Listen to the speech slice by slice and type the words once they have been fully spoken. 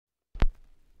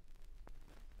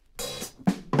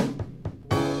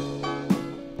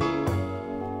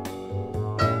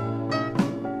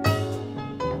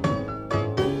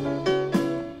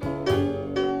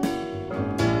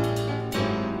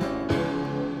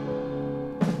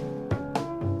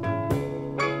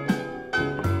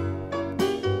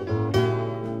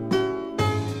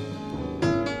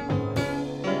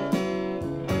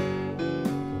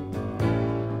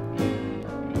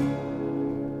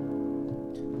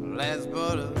Let's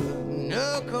put a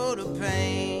new coat of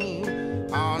paint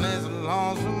on this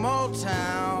lonesome old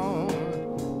town.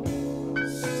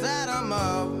 Set 'em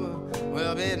up,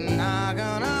 we'll be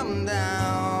knocking 'em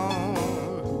down.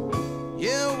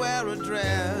 You wear a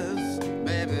dress,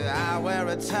 baby, I wear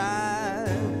a tie.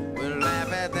 We'll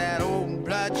laugh at that old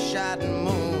bloodshot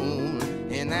moon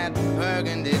in that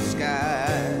burgundy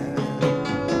sky.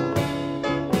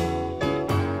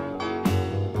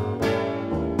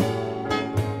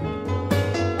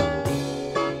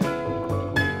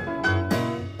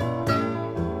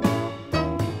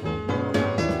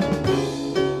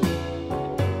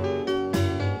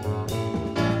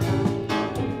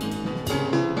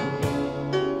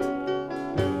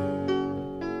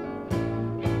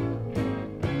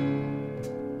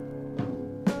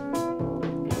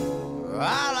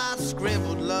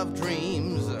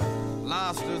 Dreams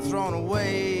lost or thrown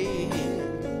away.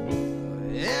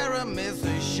 Here amidst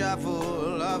the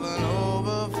shuffle of an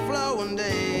overflowing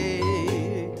day.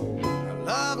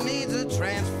 Love needs a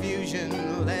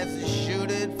transfusion, let's shoot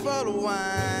it full of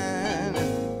wine.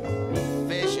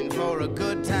 Fishing for a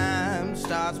good time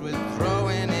starts with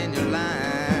throwing in your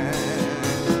line.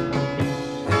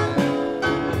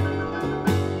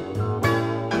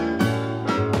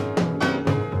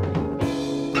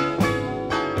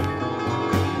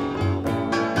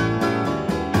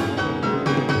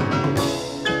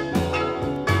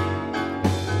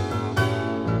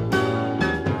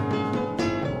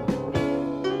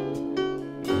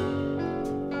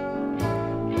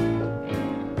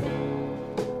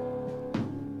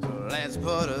 Let's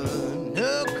put a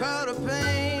new coat of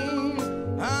paint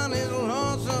on this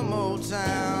lonesome old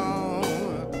town.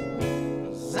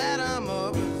 Set 'em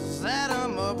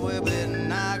up, we'll be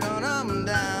knocking 'em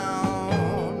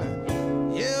down.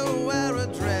 You wear a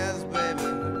dress, baby,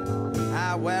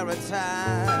 I wear a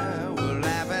tie. We'll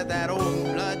laugh at that old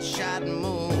bloodshot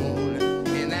moon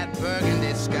in that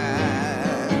burgundy sky.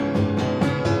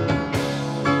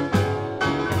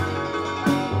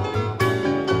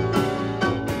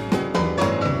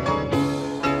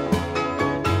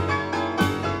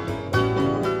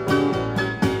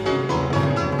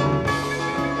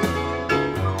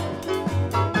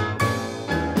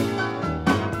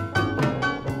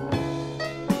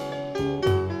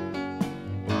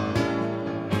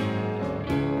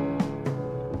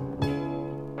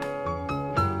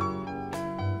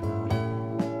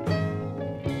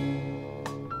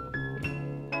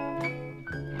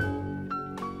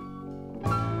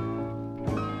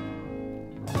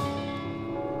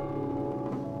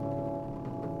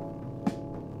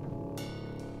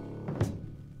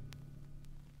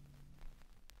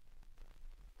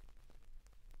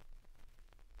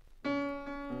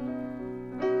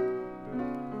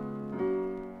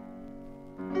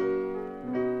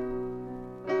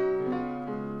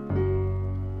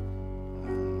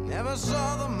 Never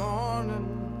saw the morning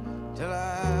till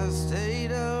I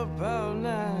stayed up all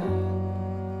night.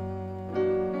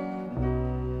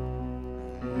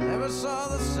 Never saw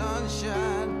the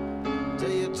sunshine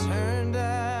till you turned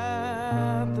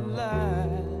out the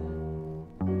light.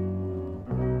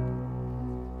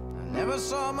 I never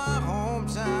saw my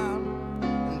hometown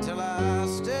until I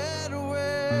stayed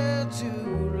away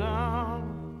too long.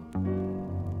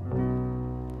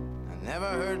 I never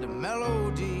heard the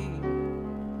melody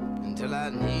till I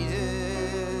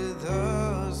needed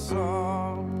the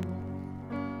song.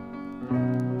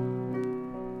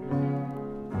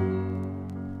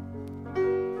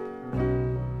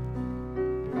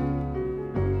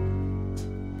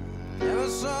 Never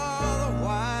saw the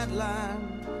white line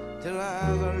till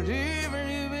I was leaving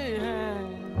you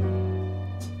behind.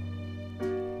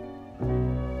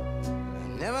 I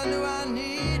never knew I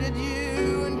needed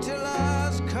you until I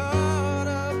was caught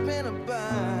up in a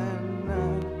bind.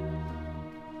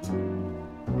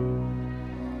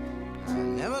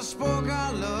 Never spoke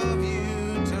I love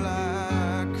you till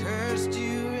I cursed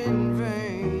you in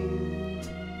vain.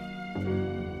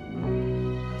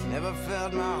 Never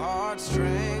felt my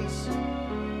heartstrings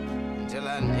until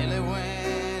I nearly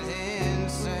went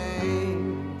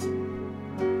insane.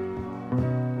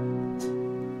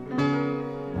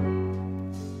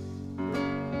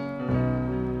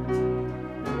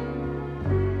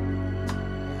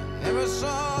 Never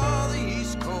saw the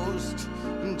East Coast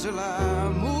until I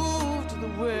moved to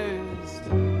the West.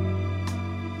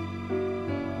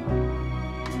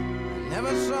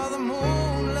 Never saw the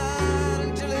moonlight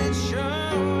until it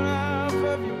shone off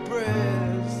of your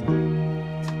breast.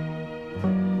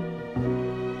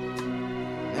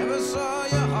 Never saw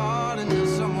your heart into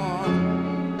someone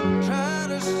try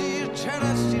to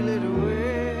steal it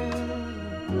away.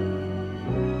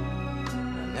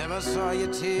 I never saw all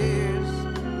your tears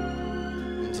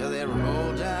until they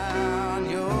roll down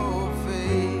your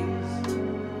face.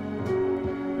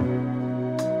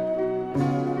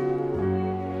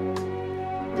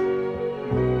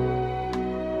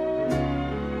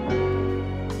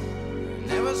 I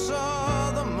never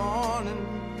saw the morning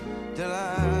till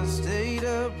I stayed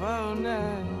up all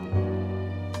night.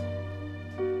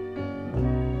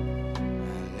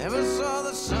 I never saw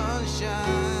the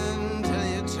sunshine till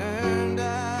you turned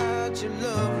out your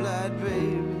love light,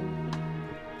 baby.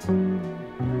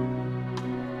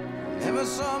 Never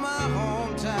saw my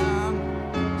hometown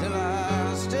till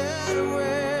I stayed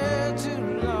away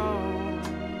too long.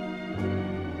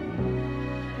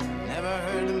 Never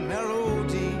heard the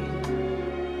melody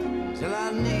till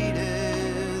I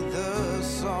needed the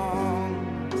song.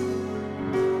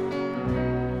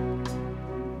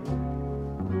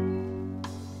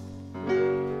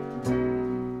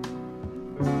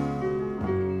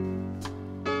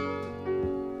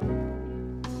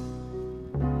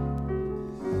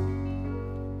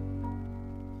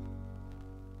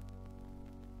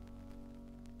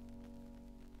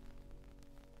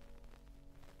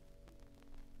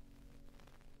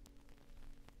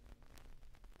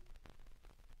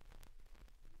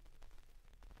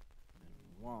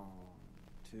 One,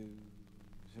 two,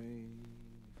 three,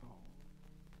 four.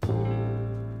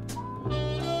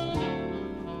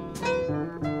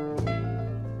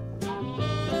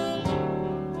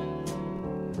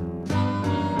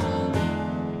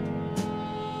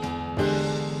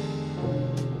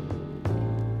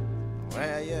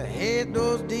 Well, you hate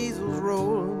those diesels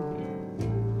rolling,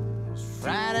 those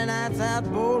Friday nights out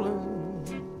bowling,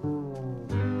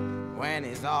 when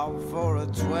he's off for a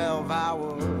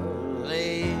 12-hour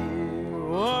lay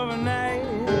overnight.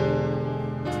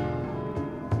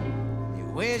 You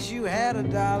wish you had a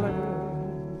dollar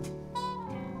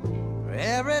for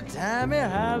every time he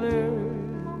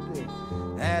hollered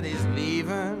that he's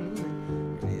leaving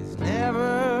and he's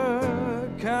never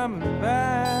coming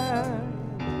back.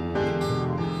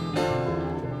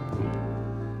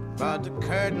 But the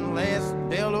curtain-less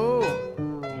billow,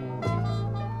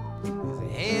 his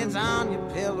head's on your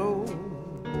pillow,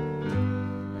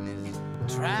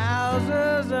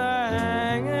 trousers are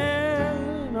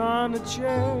hanging on the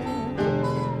chair.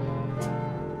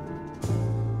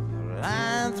 You're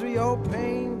lying through your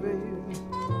pain, baby,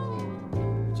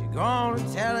 but you're gonna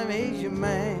tell him he's your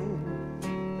man,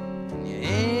 and you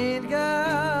ain't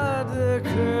got the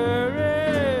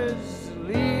courage to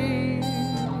leave.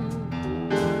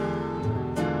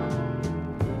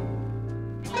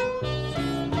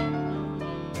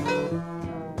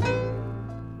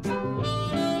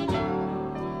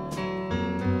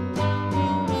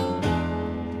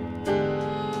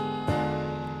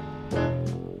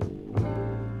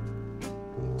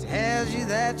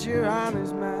 That you're on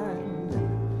his mind,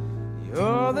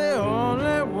 you're the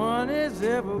only one he's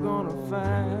ever gonna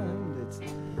find. It's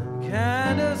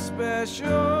kinda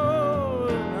special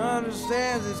and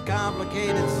understands his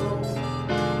complicated soul.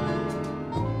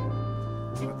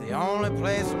 But the only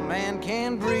place a man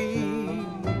can breathe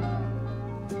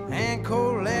and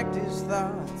collect his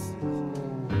thoughts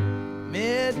is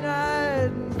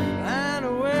midnight and flying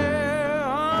away.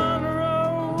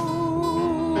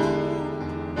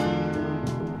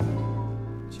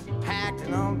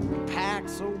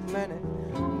 So many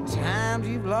times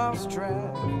you've lost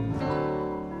track,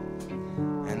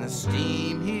 and the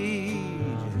steam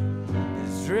heat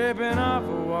is dripping off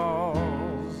the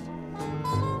walls.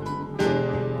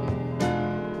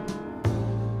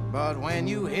 But when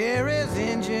you hear his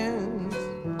engines,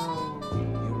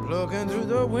 you're looking through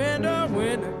the window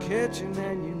in the kitchen,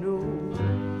 and you know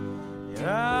you're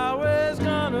always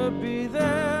gonna be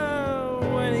there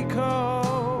when he calls.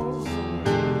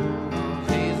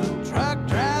 Truck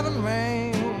driving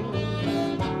man,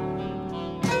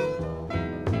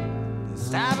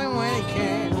 stop him when he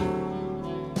can.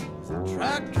 He's a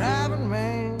truck driving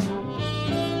man,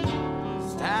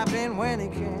 stop him when he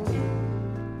can.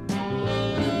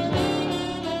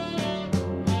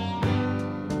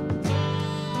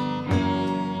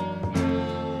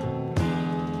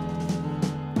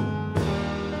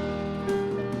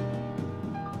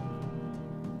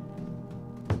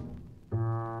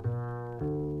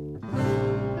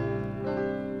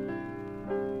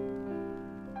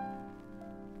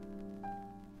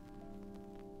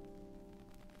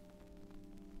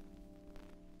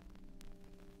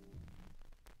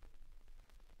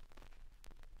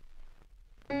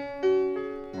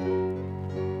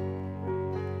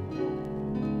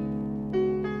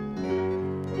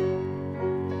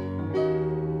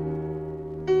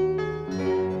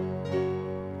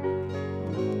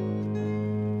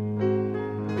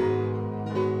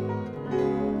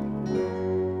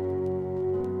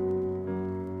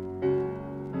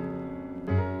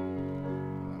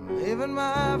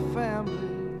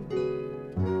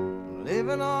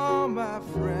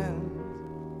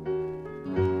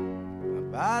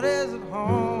 body's at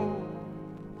home,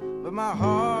 but my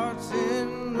heart's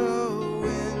in the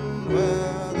wind,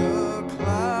 where the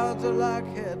clouds are like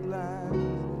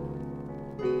headlines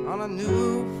on a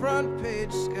new front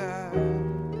page sky.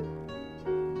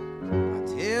 My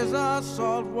tears are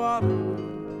salt water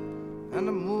and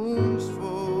the moon's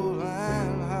full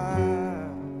and high.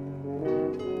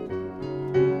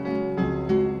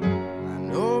 I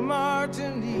know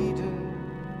Martin Eden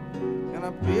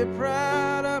gonna be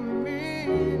proud of me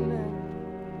now.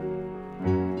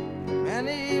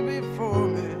 Many before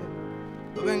me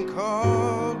have been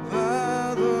called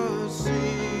by the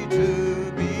sea to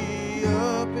be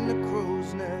up in the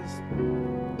crow's nest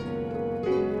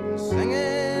and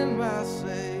singing my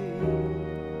say.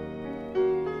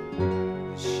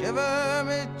 Shiver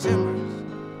me timbers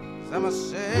as I'm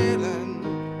a-sailing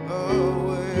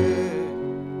away,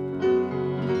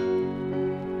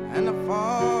 and the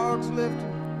fog's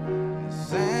lifting, the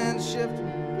sand's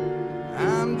shifting,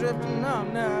 I'm drifting on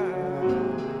now.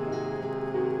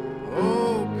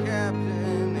 Oh,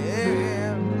 Captain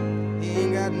Ahab, he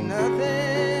ain't got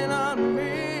nothing on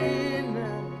me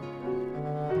now.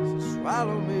 So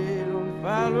swallow me, don't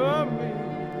follow me,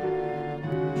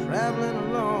 traveling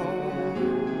alone.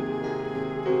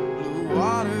 Blue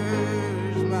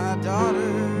water's my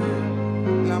daughter,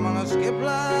 and I'm gonna skip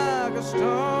like a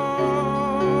stone.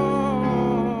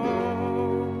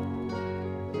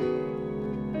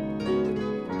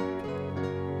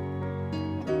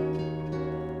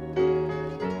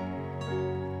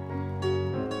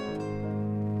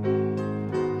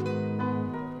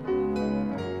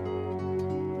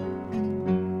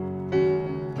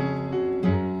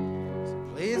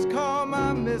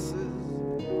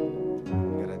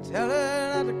 Tell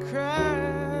her not to cry,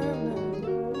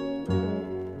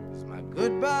 'cause my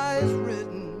goodbye is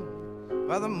written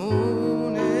by the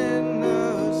moon in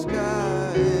the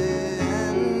sky,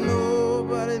 and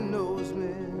nobody knows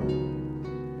me,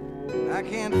 and I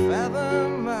can't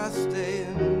fathom my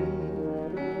staying.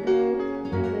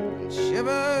 And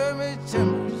shiver me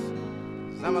timbers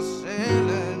as I'm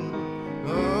a-sailing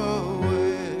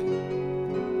away,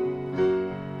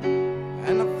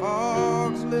 and the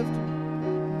fog's lifting,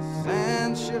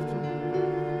 sand shifting,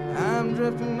 I'm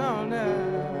drifting on now.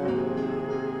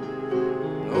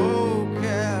 Oh,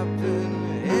 Captain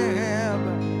Ahab,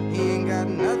 he ain't got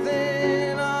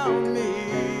nothing on me.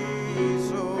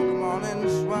 So come on and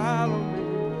swallow me,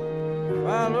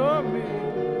 follow me,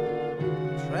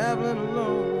 traveling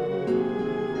alone.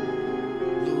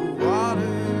 Blue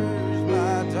water's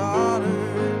my daughter,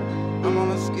 I'm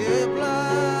gonna skip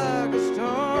like a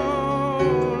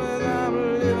stone, and I'm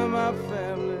leaving my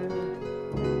family,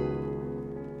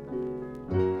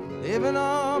 living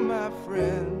on my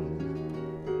friends.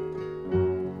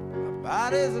 My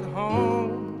body's at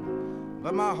home,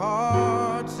 but my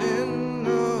heart's in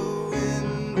the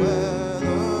wind, where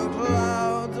the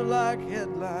clouds are like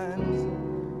headlines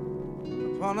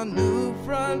upon a new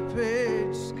front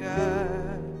page sky.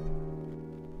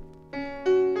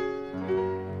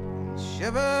 And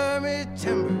shiver me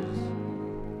timbers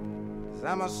as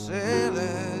I'm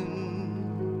a-sailing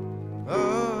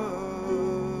away.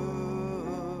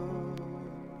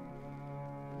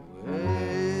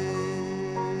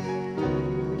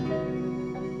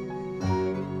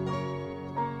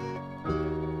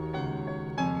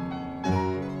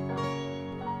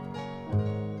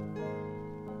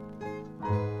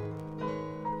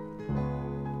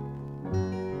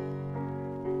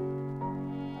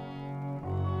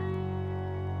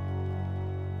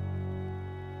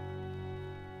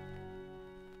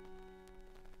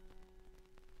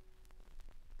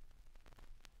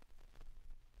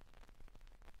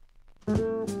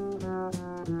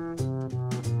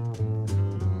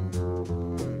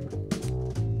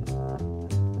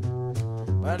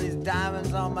 Well, these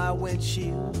diamonds on my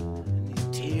windshield and these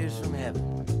tears from heaven.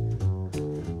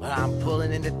 Well, I'm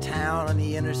pulling into town on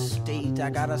the interstate. I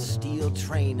got a steel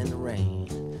train in the rain,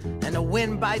 and the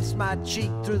wind bites my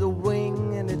cheek through the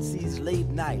wing, and it's these late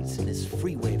nights and this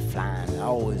freeway flying that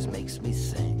always makes me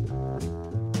sing.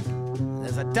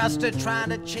 There's a duster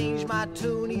trying to change my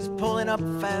tune. He's pulling up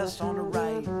fast on the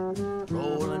right,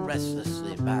 rolling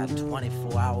restlessly by a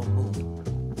 24-hour moon.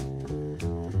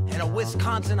 And a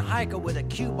Wisconsin hiker with a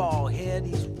cue ball head,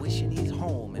 he's wishing he's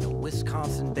home in a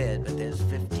Wisconsin bed, but there's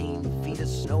 15 feet of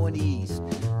snow in the east,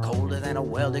 colder than a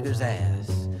well-digger's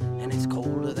ass, and it's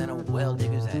colder than a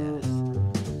well-digger's ass.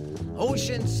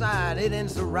 Oceanside, it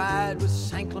ends the ride with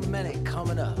San Clemente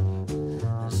coming up.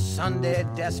 The Sunday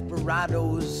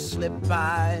desperados slip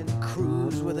by and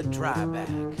cruise with a dryback.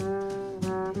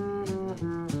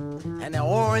 And the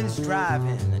orange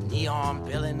driving, the neon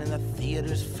billing and the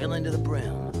theaters filling to the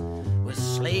brim with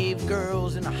slave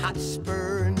girls in a hot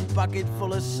spur and bucket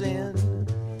full of sin.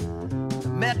 The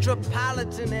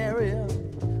metropolitan area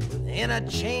with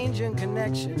interchanging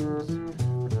connections,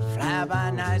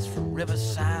 fly-by-nights from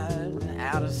Riverside,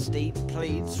 out-of-state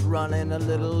plates running a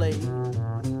little late.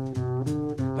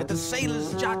 But the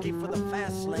sailors jockey for the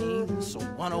fast lane, so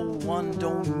 101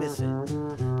 don't miss it.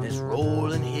 There's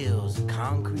rolling hills,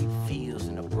 concrete fields,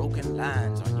 and the broken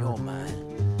lines on your mind.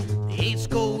 The 8s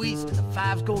go east and the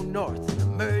 5s go north, and the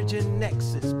merging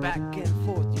nexus back and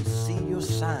forth. You see your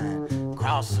sign,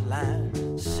 cross the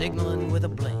line, signaling with a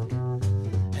blink,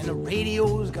 and the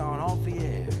radio's gone off the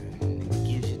air. It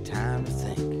gives you time to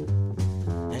think,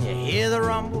 and you hear the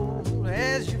rumble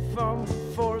as you fumble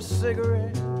for a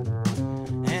cigarette.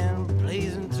 And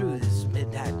blazing through this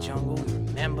midnight jungle, you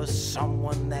remember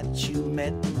someone that you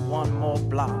met in one more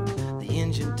block. The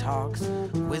engine talks,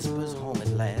 whispers home at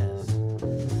last.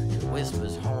 It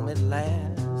whispers home at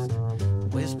last.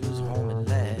 Whispers home at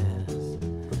last.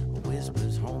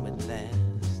 Whispers home at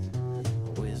last.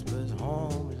 Whispers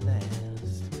home at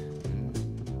last.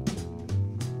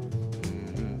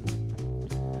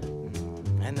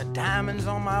 And the diamonds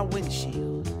on my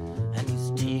windshield and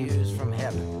these tears from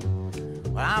heaven.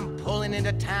 Well, I'm pulling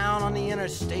into town on the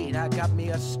interstate. I got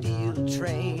me a steel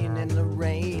train in the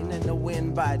rain, and the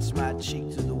wind bites my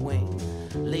cheek to the wing.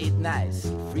 Late nights,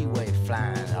 freeway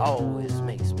flying always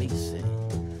makes me sing.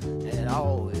 It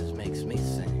always makes me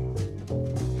sing.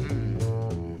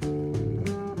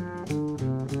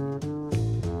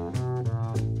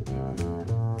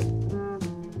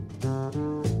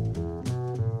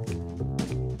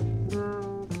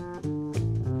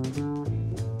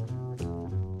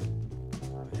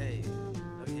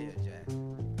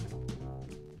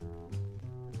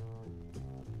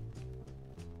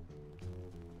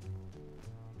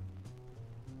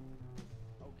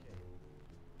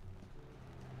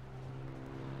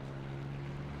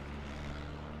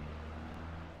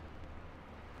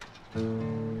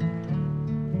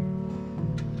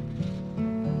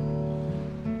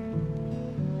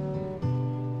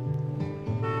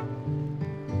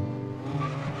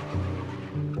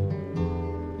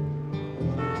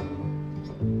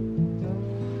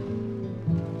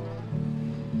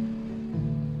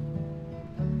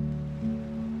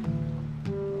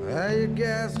 Well, you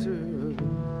gassed her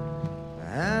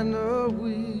behind the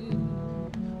wheel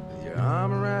with your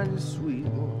arm around your sweet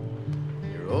one,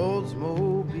 your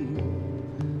Oldsmobile,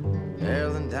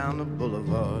 barreling down the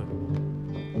boulevard.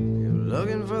 You're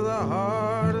looking for the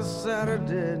heart of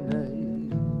Saturday night.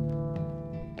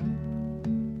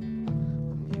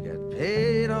 You got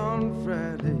paid on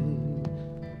Friday,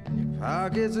 and your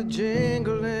pockets are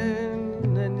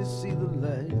jingling, and you see the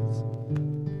lights.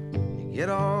 Get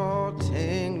all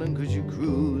tingling 'cause you're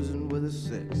cruising with a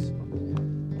 6.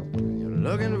 You're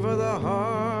looking for the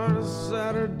heart of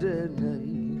Saturday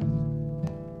night.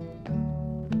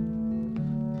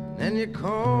 And you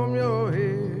comb your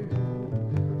hair,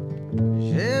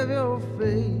 shave your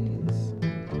face,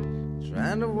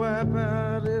 trying to wipe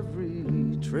out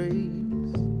every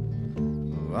trace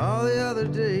of all the other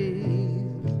days.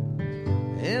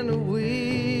 In a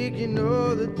week, you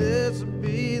know that this will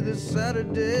be the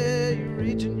Saturday you're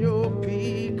reaching your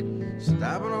peak,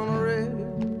 stopping on the red,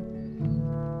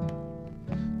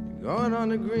 you're going on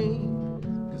the green,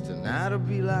 'cause tonight will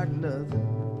be like nothing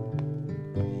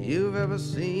you've ever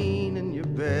seen, and you're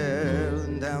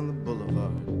barreling down the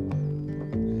boulevard.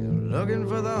 You're looking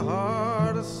for the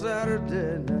heart of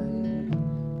Saturday night.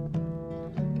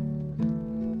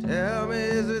 Tell me,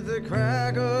 is it the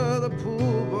crack of the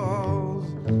pool balls,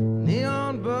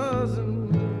 neon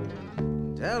buzzing,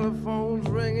 telephones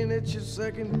ringing, it's your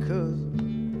second cousin?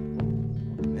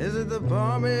 Is it the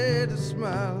barmaid that's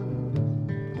smiling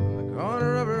in the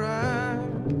corner of her eye,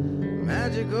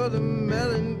 magic of the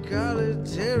melancholy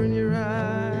tearing your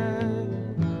eye?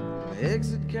 The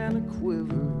exit kind of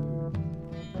quiver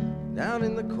down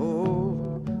in the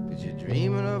core, 'cause you're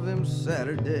dreaming of them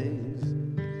Saturdays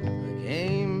that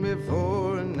came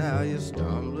before, and now you're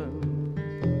stumbling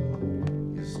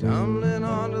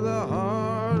onto the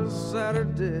heart of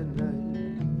Saturday night.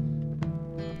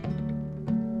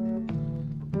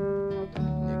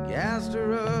 You gassed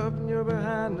her up and you're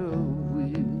behind the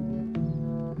wheel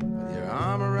with your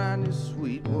arm around your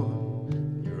sweet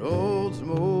one, your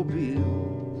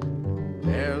Oldsmobile,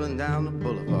 barreling down the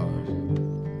boulevard.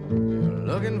 You're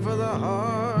looking for the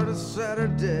heart of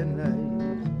Saturday night.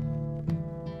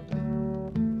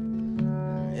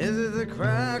 Is it the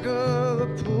crack of the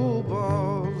pool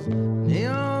balls,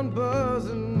 neon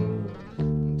buzzing,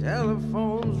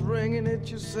 telephones ringing, it's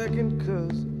your second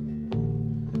cousin?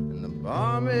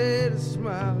 barmaid is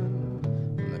smiling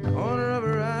from the corner of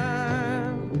her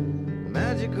eye. The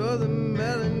magic of the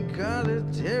melancholy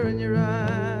tearing your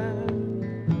eye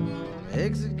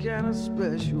makes it kind of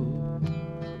special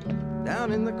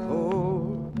down in the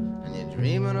core. And you're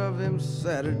dreaming of them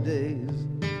Saturdays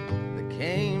that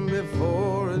came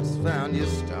before it's found you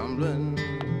stumbling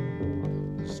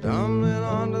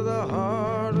onto the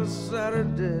heart of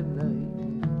Saturday night.